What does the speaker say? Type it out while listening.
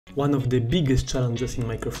One of the biggest challenges in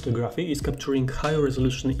microphotography is capturing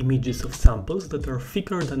high-resolution images of samples that are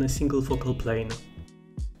thicker than a single focal plane.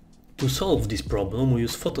 To solve this problem, we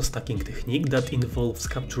use photostacking technique that involves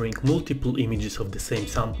capturing multiple images of the same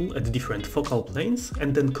sample at different focal planes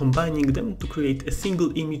and then combining them to create a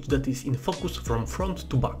single image that is in focus from front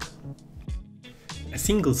to back. A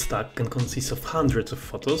single stack can consist of hundreds of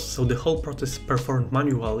photos, so the whole process performed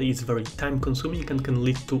manually is very time-consuming and can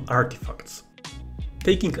lead to artifacts.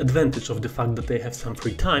 Taking advantage of the fact that I have some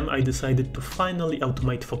free time, I decided to finally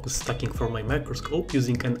automate focus stacking for my microscope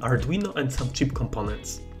using an Arduino and some cheap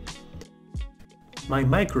components. My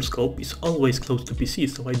microscope is always close to PC,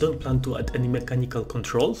 so I don't plan to add any mechanical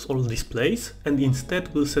controls or displays, and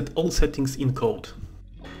instead will set all settings in code.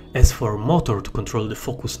 As for motor to control the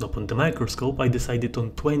focus knob on the microscope, I decided on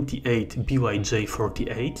 28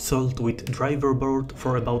 BYJ48 sold with driver board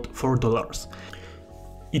for about $4.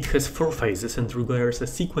 It has 4 phases and requires a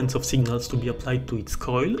sequence of signals to be applied to its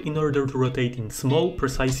coil in order to rotate in small,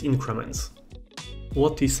 precise increments.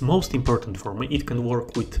 What is most important for me, it can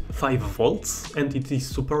work with 5 volts and it is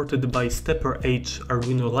supported by Stepper H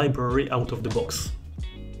Arduino library out of the box.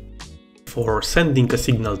 For sending a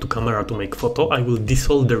signal to camera to make photo, I will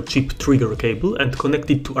desolder cheap trigger cable and connect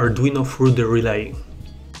it to Arduino through the relay.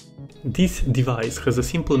 This device has a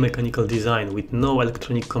simple mechanical design with no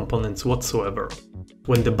electronic components whatsoever.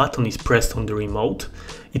 When the button is pressed on the remote,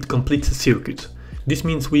 it completes a circuit. This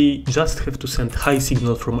means we just have to send high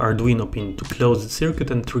signal from Arduino pin to close the circuit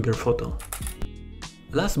and trigger photo.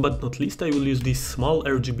 Last but not least, I will use this small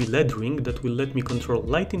RGB LED ring that will let me control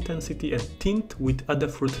light intensity and tint with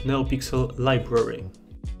Adafruit NeoPixel library.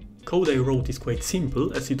 Code I wrote is quite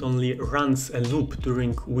simple, as it only runs a loop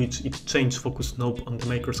during which it changes focus knob on the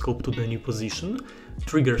microscope to the new position,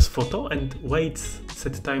 triggers photo and waits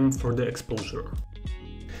set time for the exposure.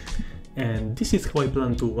 And this is how I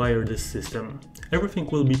plan to wire this system. Everything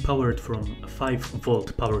will be powered from a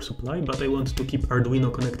 5-volt power supply, but I want to keep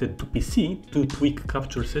Arduino connected to PC to tweak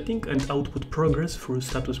capture setting and output progress through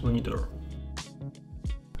status monitor.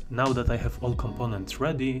 Now that I have all components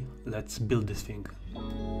ready, let's build this thing.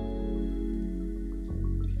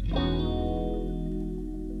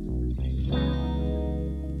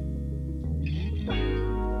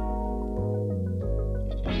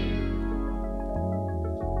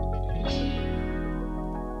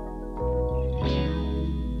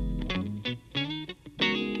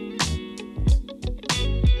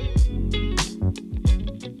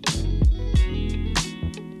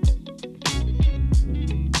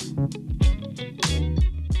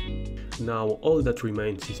 Now all that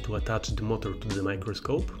remains is to attach the motor to the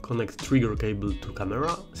microscope, connect trigger cable to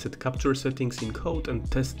camera, set capture settings in code and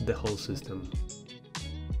test the whole system.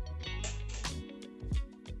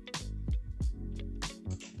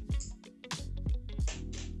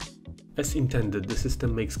 As intended, the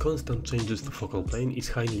system makes constant changes to focal plane, is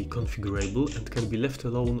highly configurable and can be left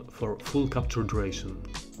alone for full capture duration.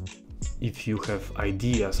 If you have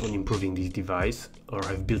ideas on improving this device or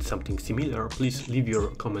have built something similar, please leave your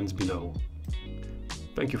comments below.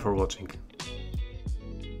 Thank you for watching.